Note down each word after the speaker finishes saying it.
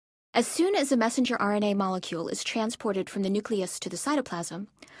As soon as a messenger RNA molecule is transported from the nucleus to the cytoplasm,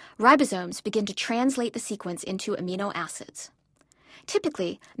 ribosomes begin to translate the sequence into amino acids.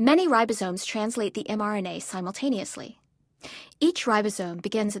 Typically, many ribosomes translate the mRNA simultaneously. Each ribosome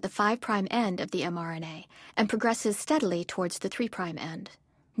begins at the 5' end of the mRNA and progresses steadily towards the 3' end.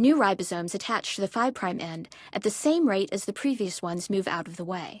 New ribosomes attach to the 5' end at the same rate as the previous ones move out of the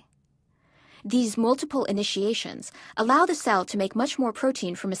way. These multiple initiations allow the cell to make much more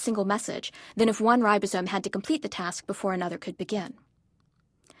protein from a single message than if one ribosome had to complete the task before another could begin.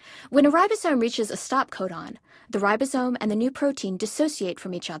 When a ribosome reaches a stop codon, the ribosome and the new protein dissociate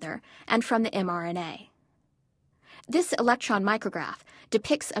from each other and from the mRNA. This electron micrograph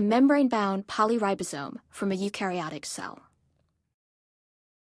depicts a membrane-bound polyribosome from a eukaryotic cell.